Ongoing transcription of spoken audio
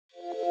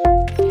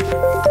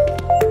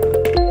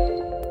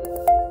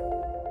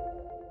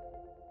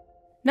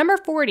Number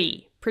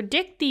 40.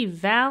 Predict the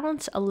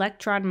valence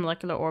electron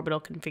molecular orbital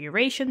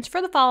configurations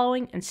for the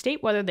following and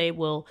state whether they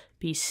will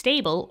be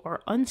stable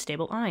or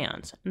unstable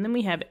ions. And then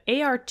we have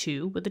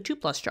Ar2 with a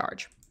 2+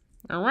 charge.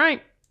 All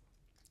right.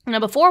 Now,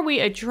 before we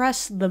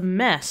address the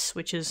mess,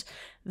 which is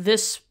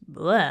this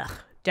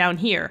down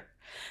here,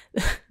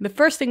 the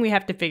first thing we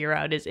have to figure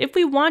out is if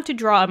we want to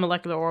draw a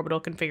molecular orbital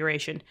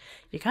configuration,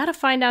 you got to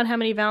find out how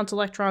many valence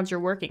electrons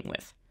you're working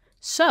with.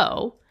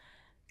 So,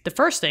 the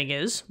first thing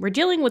is we're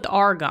dealing with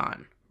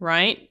argon,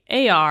 right?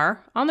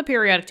 Ar on the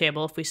periodic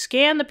table. If we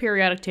scan the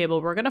periodic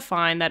table, we're going to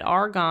find that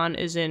argon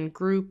is in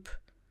group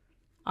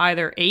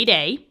either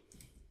 8A,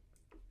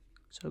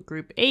 so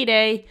group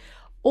 8A,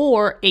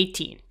 or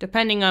 18,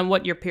 depending on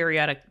what your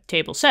periodic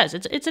table says.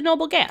 It's a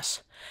noble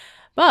gas.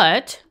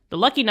 But the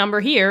lucky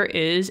number here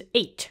is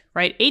 8,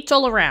 right? 8's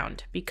all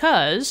around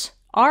because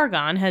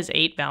argon has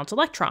 8 valence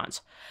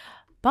electrons.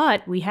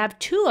 But we have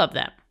 2 of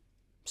them.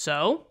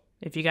 So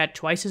if you got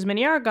twice as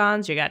many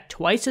argons, you got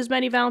twice as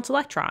many valence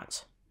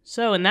electrons.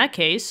 So in that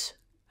case,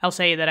 I'll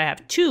say that I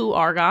have 2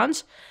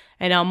 argons,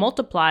 and I'll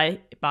multiply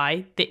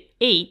by the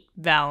 8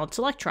 valence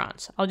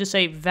electrons. I'll just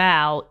say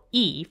val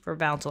E for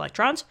valence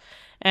electrons.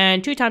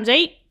 And 2 times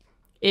 8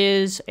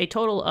 is a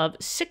total of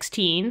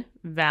 16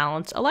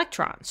 valence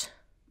electrons.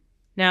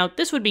 Now,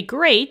 this would be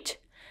great,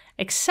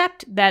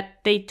 except that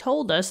they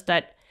told us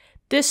that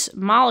this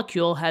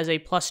molecule has a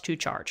 +2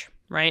 charge,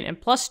 right? And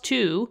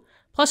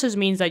pluses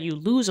means that you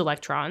lose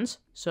electrons,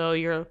 so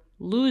you're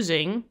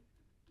losing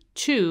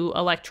 2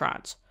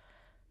 electrons.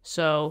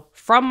 So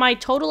from my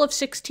total of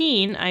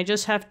 16, I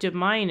just have to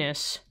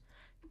minus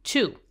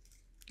 2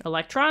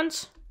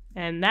 electrons,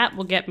 and that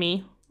will get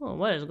me, oh,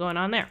 what is going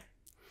on there?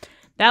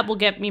 That will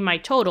get me my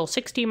total.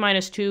 16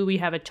 minus 2, we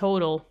have a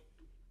total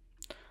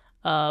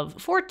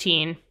of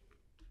 14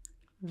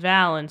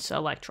 valence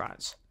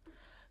electrons.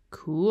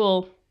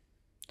 Cool.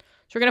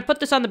 So we're going to put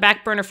this on the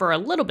back burner for a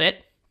little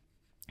bit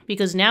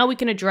because now we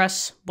can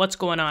address what's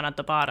going on at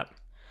the bottom.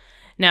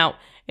 Now,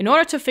 in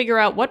order to figure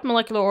out what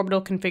molecular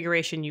orbital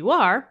configuration you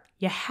are,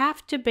 you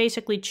have to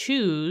basically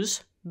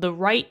choose the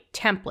right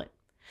template.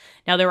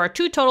 Now, there are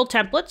 2 total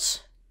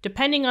templates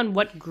depending on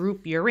what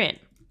group you're in.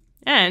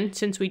 And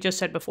since we just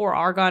said before,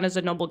 argon is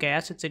a noble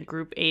gas, it's in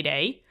group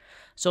 8A.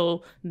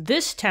 So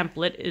this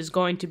template is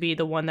going to be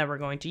the one that we're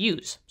going to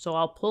use. So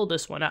I'll pull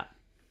this one up,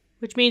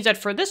 which means that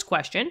for this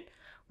question,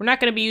 we're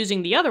not going to be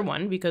using the other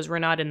one because we're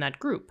not in that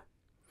group.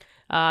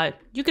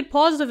 You could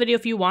pause the video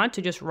if you want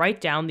to just write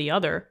down the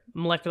other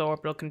molecular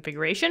orbital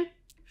configuration.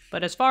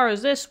 But as far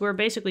as this, we're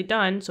basically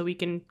done, so we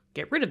can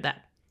get rid of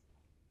that.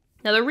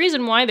 Now, the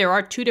reason why there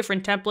are 2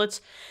 different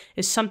templates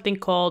is something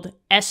called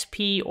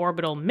sp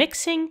orbital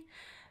mixing.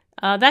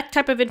 That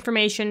type of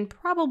information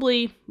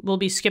probably will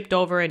be skipped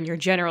over in your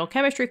general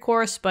chemistry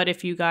course, but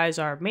if you guys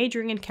are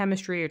majoring in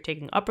chemistry or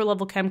taking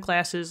upper-level chem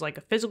classes like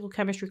a physical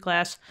chemistry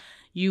class,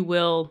 you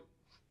will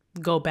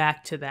go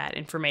back to that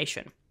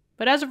information.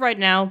 But as of right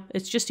now,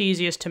 it's just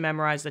easiest to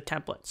memorize the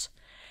templates.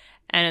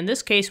 And in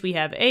this case, we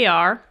have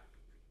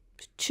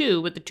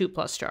Ar2 with the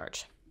 2+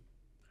 charge.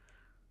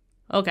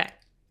 Okay,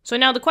 so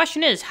now the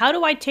question is, how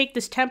do I take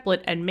this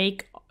template and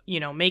make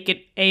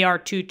it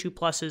Ar2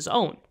 2+'s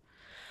own?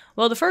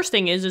 Well, the first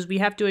thing is we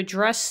have to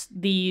address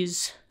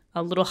these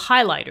little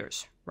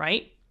highlighters,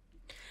 right?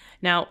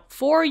 Now,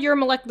 for your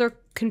molecular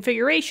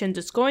configurations,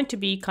 it's going to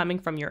be coming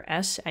from your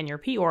s and your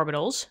p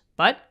orbitals,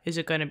 but is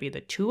it going to be the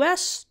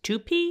 2s,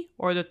 2p,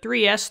 or the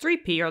 3s,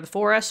 3p, or the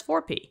 4s,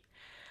 4p?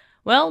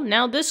 Well,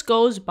 now this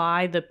goes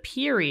by the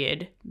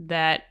period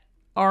that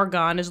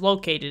argon is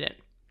located in.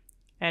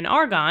 And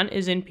argon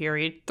is in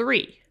period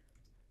 3.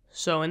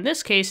 So in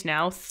this case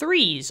now,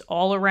 3's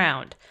all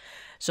around.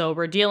 So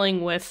we're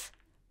dealing with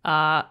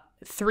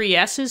 3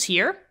 s's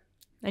here.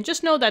 And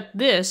just know that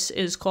this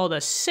is called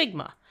a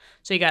sigma.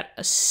 So you got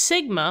a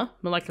sigma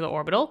molecular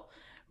orbital,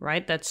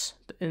 right? That's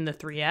in the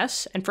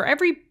 3s. And for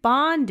every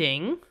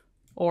bonding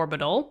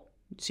orbital,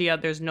 see how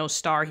there's no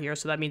star here,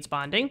 so that means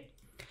bonding,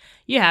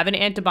 you have an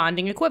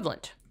antibonding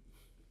equivalent.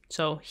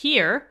 So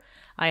here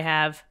I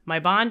have my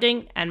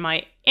bonding and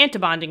my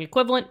antibonding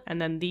equivalent,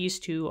 and then these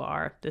 2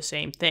 are the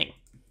same thing.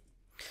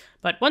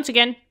 But once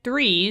again,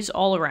 3's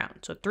all around.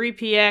 So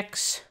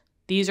 3px,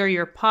 these are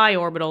your pi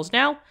orbitals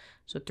now.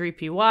 So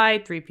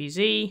 3py,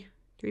 3pz,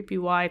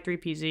 3py,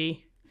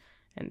 3pz,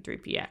 and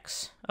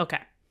 3px. Okay.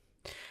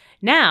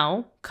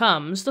 Now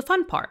comes the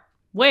fun part,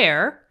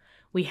 where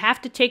we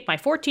have to take my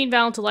 14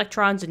 valence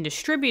electrons and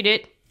distribute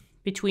it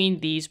between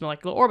these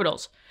molecular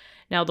orbitals.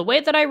 Now, the way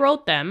that I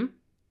wrote them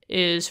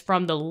is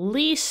from the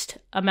least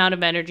amount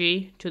of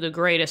energy to the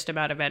greatest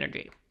amount of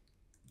energy.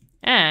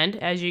 And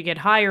as you get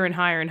higher and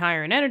higher and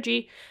higher in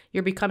energy,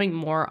 you're becoming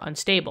more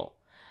unstable.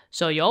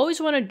 So you always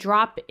want to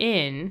drop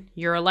in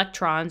your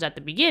electrons at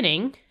the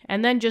beginning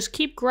and then just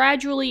keep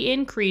gradually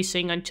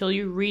increasing until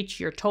you reach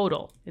your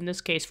total, in this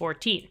case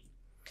 14.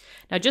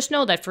 Now just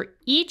know that for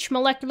each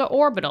molecular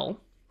orbital,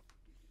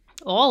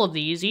 all of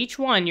these, each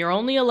one, you're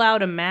only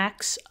allowed a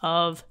max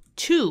of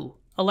 2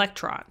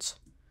 electrons.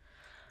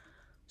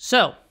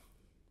 So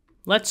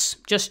let's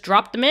just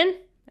drop them in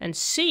and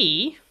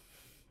see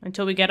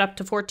until we get up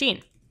to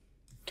 14.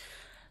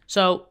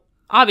 So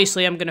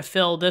obviously I'm going to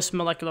fill this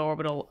molecular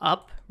orbital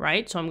up,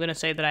 right? So I'm going to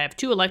say that I have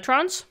 2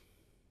 electrons.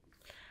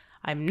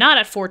 I'm not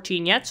at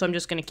 14 yet, so I'm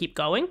just going to keep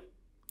going.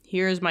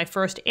 Here's my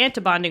first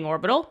antibonding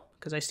orbital,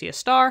 because I see a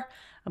star.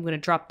 I'm going to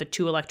drop the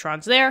 2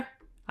 electrons there.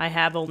 I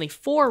have only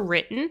 4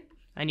 written.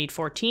 I need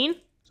 14, so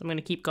I'm going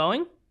to keep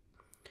going.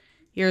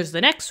 Here's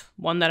the next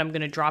one that I'm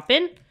going to drop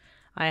in.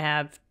 I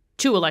have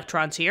 2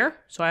 electrons here,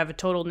 so I have a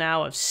total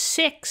now of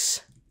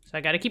 6. So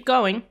I got to keep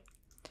going.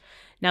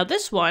 Now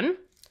this one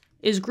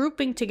is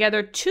grouping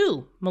together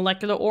 2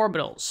 molecular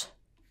orbitals.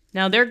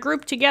 Now they're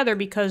grouped together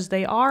because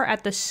they are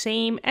at the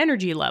same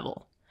energy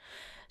level.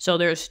 So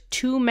there's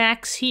 2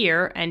 max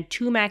here and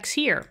 2 max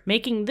here,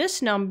 making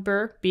this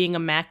number being a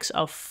max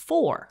of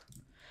 4.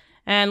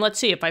 And let's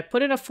see, if I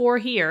put in a 4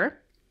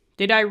 here,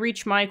 did I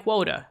reach my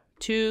quota?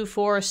 2,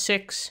 4,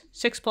 6.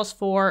 6 plus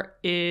 4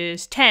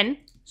 is 10.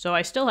 So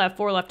I still have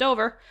 4 left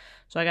over.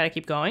 So I got to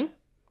keep going.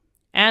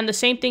 And the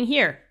same thing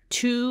here.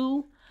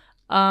 2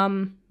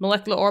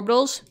 molecular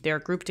orbitals, they're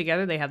grouped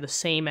together. They have the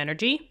same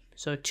energy.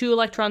 So 2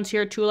 electrons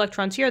here, 2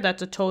 electrons here.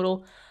 That's a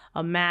total,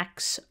 a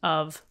max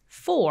of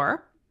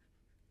 4.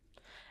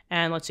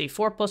 And let's see,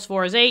 4 plus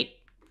 4 is 8,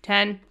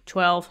 10,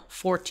 12,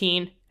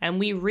 14. And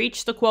we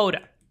reach the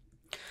quota.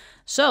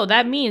 So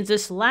that means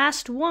this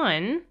last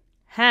one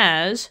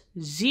has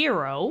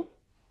 0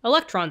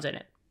 electrons in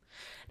it.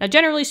 Now,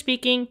 generally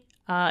speaking,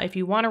 if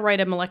you want to write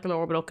a molecular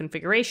orbital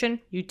configuration,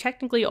 you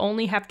technically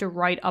only have to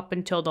write up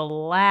until the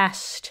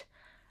last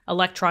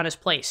electron is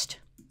placed.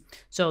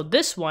 So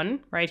this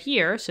one right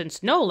here,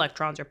 since no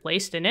electrons are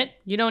placed in it,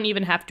 you don't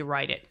even have to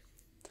write it.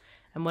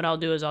 And what I'll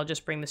do is I'll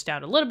just bring this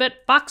down a little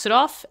bit, box it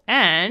off,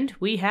 and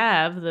we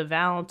have the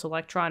valence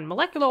electron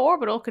molecular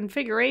orbital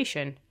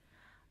configuration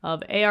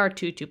of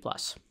Ar2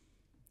 2+.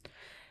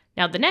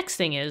 Now, the next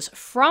thing is,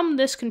 from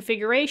this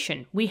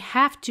configuration, we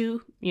have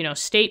to,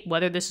 state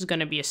whether this is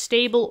going to be a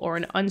stable or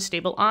an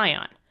unstable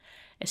ion,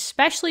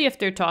 especially if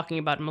they're talking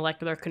about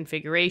molecular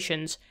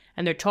configurations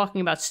and they're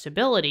talking about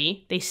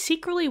stability. They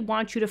secretly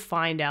want you to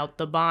find out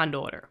the bond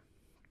order,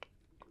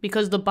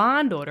 because the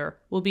bond order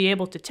will be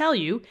able to tell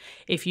you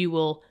if you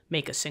will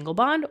make a single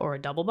bond or a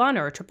double bond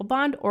or a triple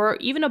bond or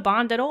even a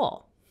bond at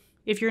all.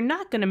 If you're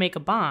not going to make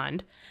a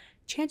bond,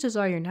 chances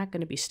are you're not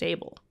going to be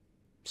stable.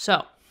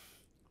 So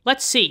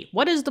let's see,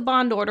 what is the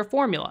bond order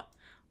formula?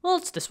 Well,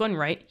 it's this one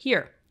right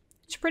here.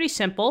 It's pretty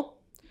simple.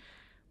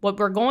 What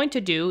we're going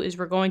to do is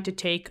we're going to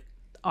take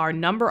our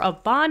number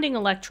of bonding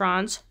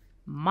electrons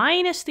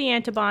minus the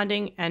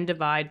antibonding and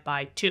divide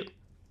by 2.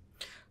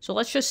 So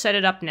let's just set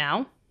it up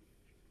now.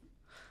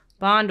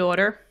 Bond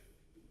order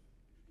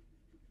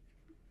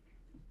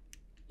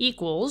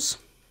equals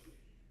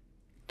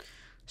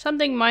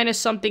something minus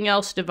something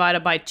else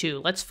divided by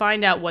 2. Let's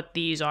find out what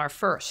these are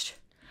first.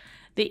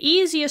 The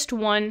easiest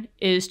one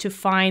is to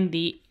find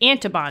the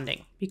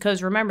antibonding,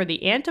 because remember,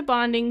 the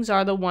antibondings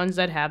are the ones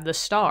that have the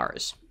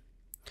stars.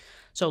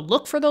 So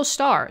look for those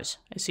stars.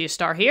 I see a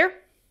star here,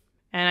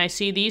 and I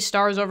see these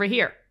stars over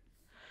here.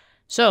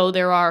 So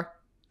there are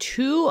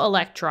 2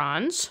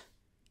 electrons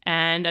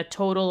and a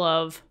total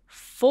of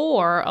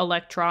 4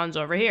 electrons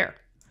over here.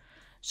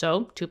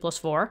 So 2 plus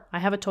 4, I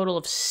have a total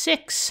of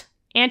 6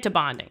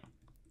 antibonding.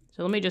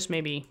 So let me just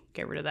maybe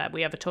get rid of that.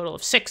 We have a total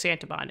of 6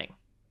 antibonding.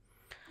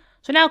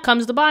 So now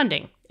comes the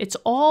bonding. It's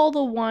all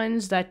the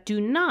ones that do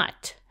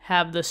not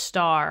have the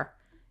star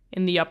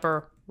in the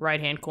upper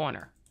right-hand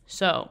corner.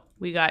 So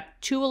we got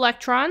 2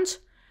 electrons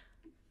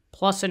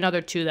plus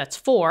another 2, that's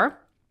 4.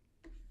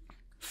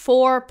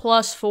 4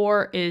 plus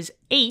 4 is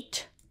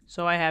 8.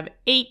 So I have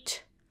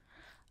 8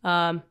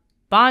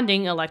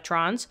 bonding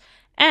electrons.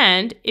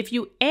 And if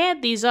you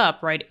add these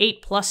up, right,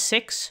 8 plus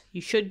 6,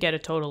 you should get a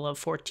total of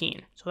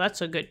 14. So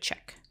that's a good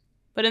check.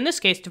 But in this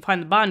case, to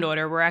find the bond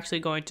order, we're actually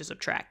going to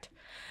subtract.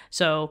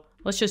 So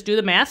let's just do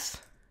the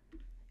math.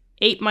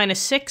 8 minus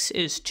 6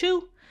 is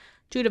 2.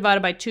 2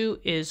 divided by 2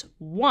 is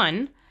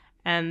 1.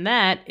 And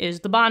that is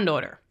the bond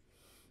order.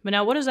 But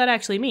now what does that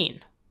actually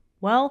mean?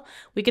 Well,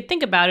 we could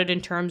think about it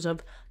in terms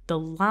of the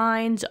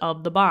lines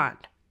of the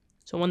bond.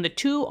 So when the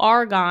 2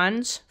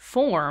 argons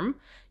form,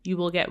 you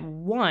will get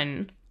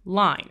 1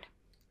 line.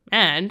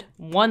 And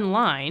 1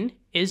 line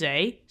is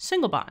a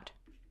single bond.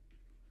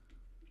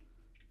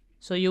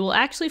 So you will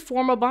actually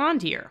form a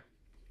bond here.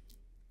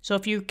 So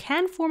if you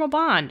can form a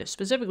bond,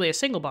 specifically a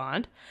single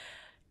bond,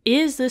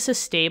 is this a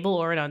stable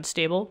or an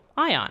unstable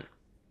ion?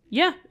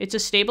 Yeah, it's a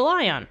stable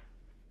ion.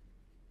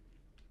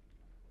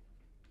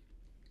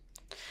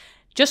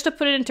 Just to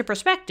put it into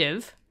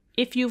perspective,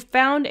 if you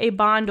found a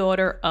bond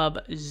order of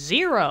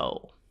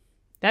 0,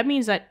 that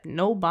means that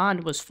no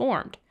bond was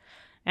formed.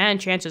 And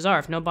chances are,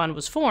 if no bond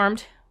was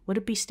formed, would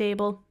it be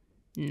stable?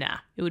 Nah,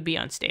 it would be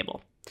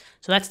unstable.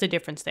 So that's the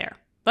difference there.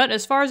 But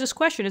as far as this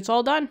question, it's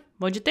all done.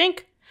 What'd you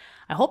think?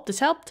 I hope this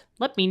helped.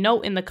 Let me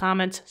know in the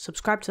comments.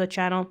 Subscribe to the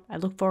channel. I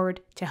look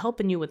forward to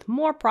helping you with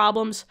more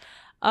problems.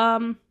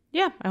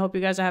 Yeah, I hope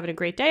you guys are having a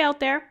great day out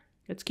there.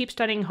 Let's keep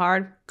studying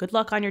hard. Good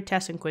luck on your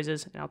tests and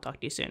quizzes, and I'll talk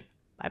to you soon.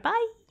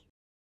 Bye-bye.